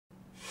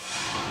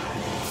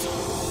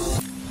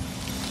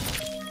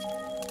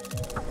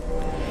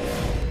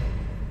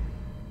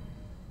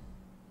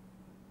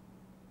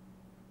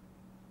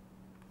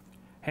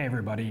Hey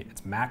everybody,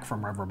 it's Mack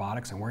from REV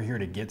Robotics, and we're here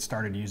to get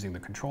started using the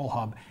control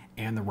hub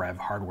and the REV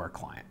hardware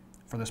client.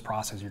 For this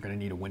process, you're going to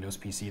need a Windows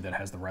PC that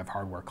has the REV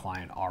hardware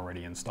client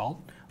already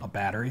installed, a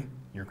battery,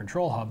 your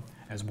control hub,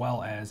 as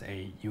well as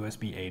a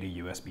USB-A to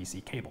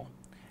USB-C cable.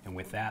 And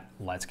with that,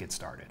 let's get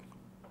started.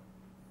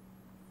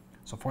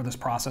 So for this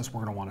process,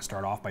 we're going to want to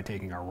start off by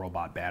taking our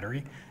robot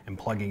battery and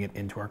plugging it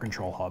into our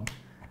control hub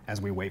as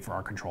we wait for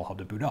our control hub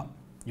to boot up.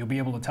 You'll be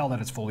able to tell that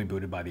it's fully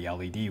booted by the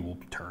LED will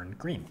turn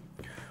green.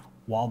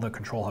 While the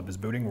control hub is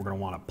booting, we're going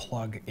to want to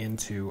plug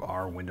into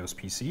our Windows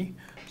PC.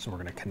 So we're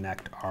going to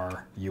connect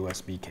our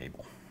USB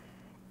cable.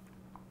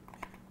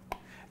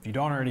 If you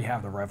don't already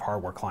have the REV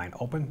hardware client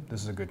open,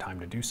 this is a good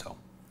time to do so.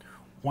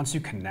 Once you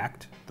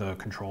connect the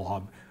control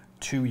hub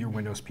to your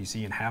Windows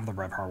PC and have the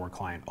REV hardware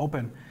client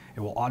open, it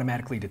will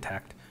automatically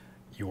detect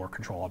your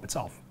control hub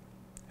itself.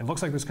 It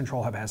looks like this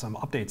control hub has some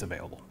updates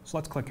available. So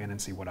let's click in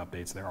and see what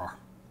updates there are.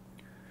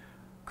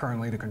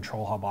 Currently, the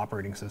control hub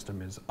operating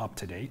system is up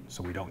to date,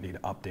 so we don't need to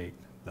update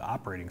the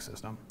operating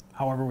system.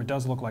 However, it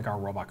does look like our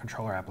robot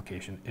controller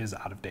application is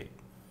out of date.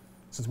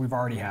 Since we've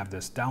already have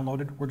this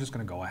downloaded, we're just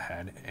going to go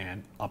ahead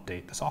and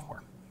update the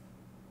software.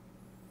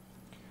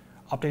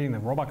 Updating the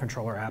robot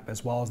controller app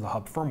as well as the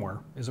hub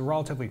firmware is a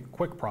relatively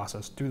quick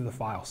process due to the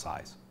file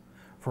size.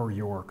 For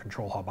your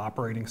control hub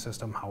operating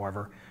system,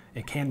 however,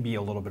 it can be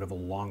a little bit of a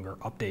longer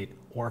update,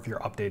 or if you're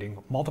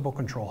updating multiple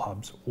control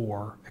hubs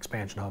or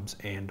expansion hubs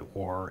and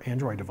or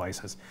Android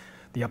devices,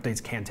 the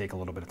updates can take a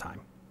little bit of time.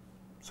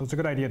 So it's a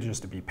good idea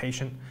just to be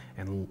patient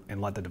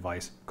and let the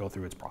device go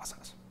through its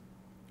process.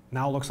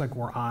 Now it looks like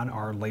we're on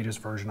our latest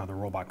version of the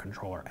robot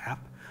controller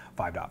app,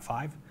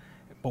 5.5,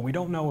 but we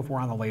don't know if we're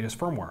on the latest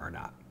firmware or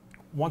not.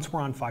 Once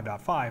we're on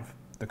 5.5,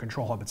 the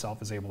control hub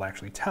itself is able to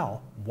actually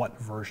tell what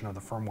version of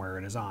the firmware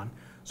it is on.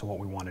 So what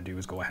we want to do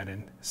is go ahead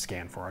and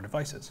scan for our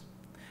devices.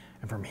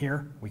 And from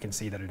here, we can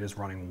see that it is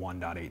running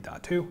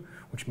 1.8.2,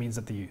 which means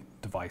that the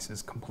device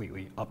is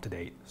completely up to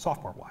date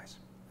software-wise.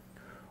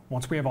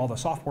 Once we have all the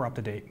software up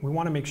to date, we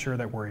want to make sure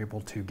that we're able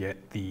to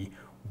get the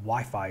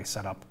Wi-Fi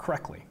set up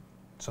correctly.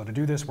 So to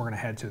do this, we're going to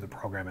head to the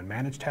Program and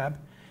Manage tab,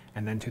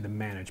 and then to the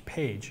Manage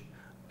page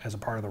as a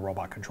part of the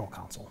Robot Control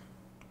Console.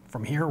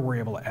 From here, we're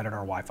able to edit our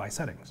Wi-Fi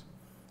settings.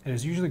 It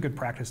is usually good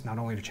practice not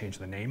only to change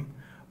the name,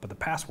 but the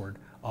password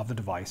of the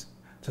device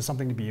to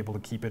something to be able to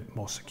keep it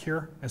most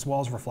secure, as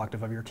well as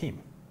reflective of your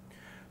team.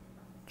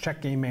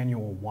 Check Game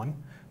Manual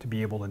 1 to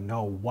be able to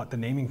know what the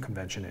naming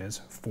convention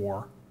is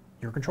for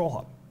your control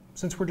hub.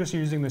 Since we're just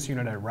using this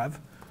unit at REV,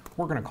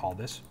 we're going to call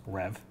this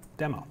REV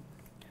Demo.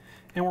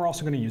 And we're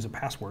also going to use a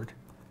password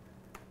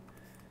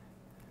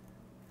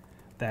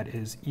that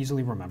is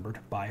easily remembered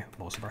by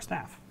most of our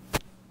staff.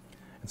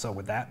 And so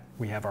with that,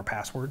 we have our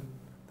password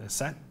that's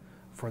set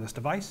for this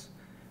device.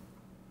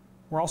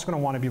 We're also going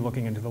to want to be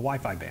looking into the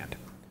Wi-Fi band.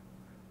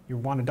 You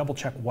want to double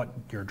check what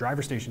your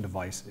driver station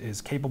device is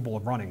capable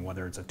of running,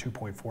 whether it's a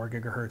 2.4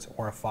 gigahertz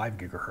or a 5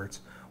 gigahertz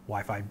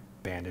Wi-Fi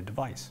banded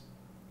device.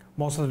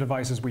 Most of the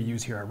devices we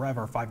use here at REV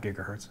are 5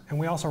 gigahertz, and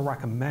we also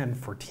recommend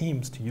for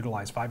teams to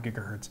utilize 5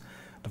 gigahertz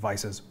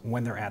devices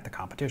when they're at the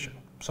competition.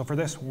 So for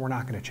this, we're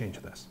not going to change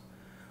this.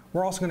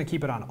 We're also going to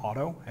keep it on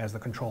auto, as the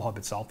control hub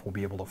itself will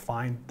be able to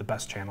find the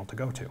best channel to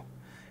go to.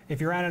 If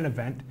you're at an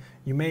event,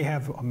 you may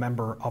have a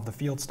member of the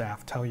field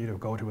staff tell you to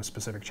go to a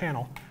specific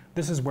channel.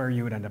 This is where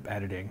you would end up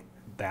editing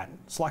that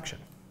selection.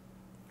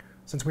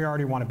 Since we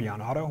already want to be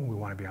on auto, we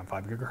want to be on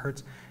 5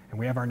 gigahertz, and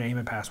we have our name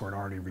and password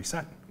already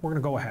reset, we're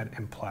going to go ahead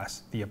and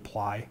press the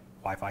Apply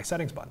Wi-Fi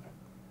Settings button.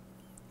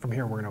 From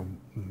here, we're going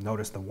to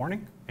notice the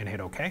warning and hit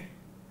OK,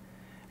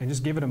 and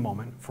just give it a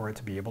moment for it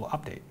to be able to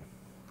update.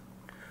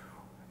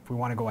 If we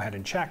want to go ahead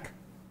and check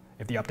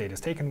if the update is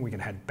taken, we can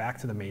head back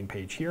to the main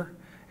page here,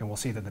 and we'll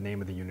see that the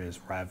name of the unit is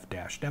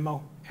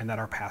REV-Demo, and that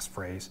our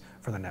passphrase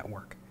for the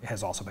network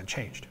has also been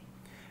changed.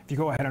 If you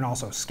go ahead and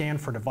also scan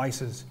for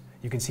devices,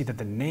 you can see that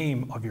the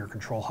name of your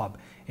control hub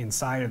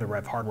inside of the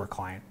REV hardware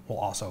client will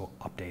also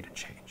update and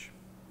change.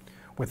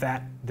 With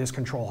that, this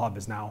control hub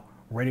is now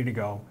ready to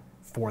go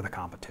for the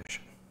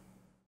competition.